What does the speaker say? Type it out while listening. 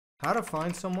How to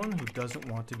find someone who doesn't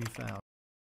want to be found.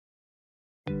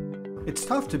 It's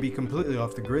tough to be completely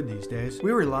off the grid these days.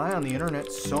 We rely on the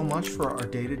internet so much for our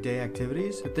day-to-day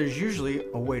activities that there's usually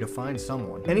a way to find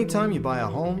someone. Anytime you buy a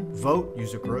home, vote,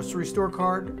 use a grocery store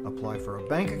card, apply for a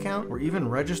bank account, or even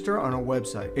register on a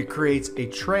website, it creates a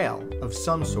trail of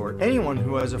some sort. Anyone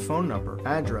who has a phone number,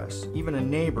 address, even a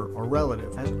neighbor or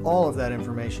relative has all of that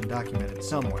information documented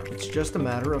somewhere. It's just a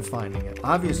matter of finding it.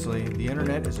 Obviously, the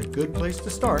internet is a good place to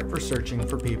start for searching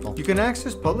for people. You can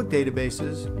access public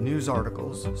databases, news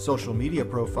articles, social media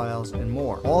profiles, and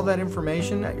more. All that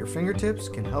information at your fingertips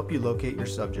can help you locate your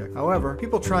subject. However,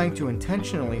 people trying to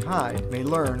intentionally hide may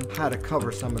learn how to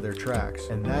cover some of their tracks,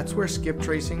 and that's where skip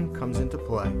tracing comes into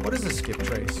play. What is a skip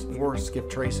trace or skip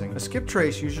tracing? A skip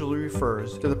trace usually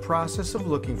refers to the process of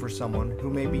looking for someone who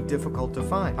may be difficult to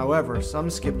find. However, some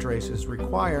skip traces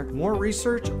require more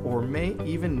research or may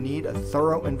even need a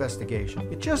thorough investigation.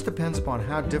 It just depends upon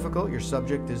how difficult your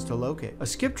subject is to locate. A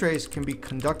skip trace can be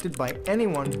conducted by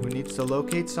anyone who needs to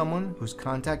locate someone whose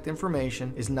contact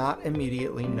information is not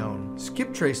immediately known.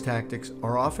 Skip trace tactics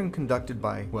are often conducted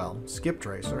by, well, skip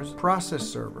tracers, process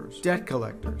servers, debt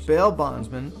collectors, bail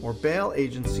bondsmen, or bail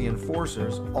agency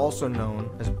enforcers, also known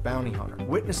as bounty hunter,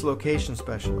 witness location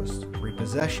specialists,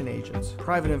 repossession agents,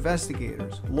 private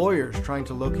investigators, lawyers trying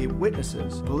to locate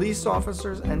witnesses, police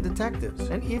officers and detectives,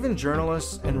 and even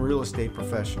journalists and real estate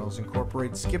professionals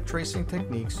incorporate skip tracing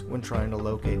techniques when trying to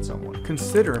locate someone.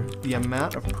 Consider the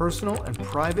amount of personal and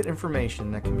private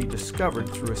information that can be discovered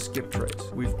through a skip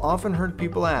trace. We've often heard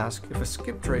people ask if a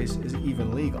skip trace is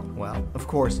even legal. Well, of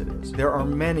course it is. There are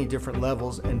many different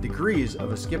levels and degrees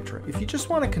of a skip trace. If you just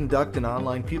want to conduct an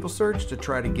online people search to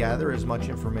try to gather as much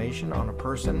information on a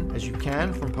person as you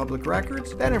can from public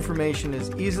records, that information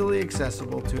is easily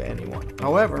accessible to anyone.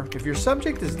 However, if your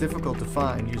subject is difficult to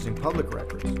find using public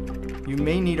records, you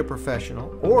may need a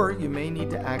professional, or you may need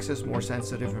to access more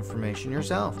sensitive information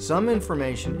yourself. Some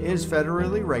information is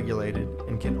federally regulated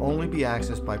and can only be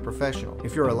accessed by professionals.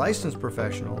 If you're a licensed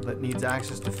professional that needs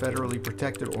access to federally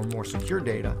protected or more secure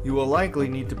data, you will likely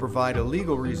need to provide a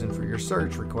legal reason for your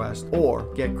search request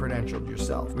or get credentialed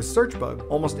yourself. With Searchbug,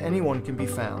 almost anyone can be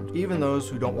found, even those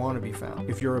who don't want to be found.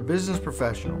 If you're a business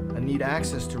professional and need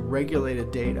access to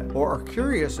regulated data or are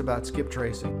curious about skip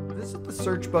tracing, visit the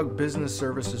Searchbug Business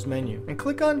Services menu and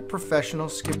click on Professional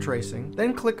Skip Tracing,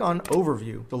 then click on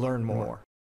Overview to learn more.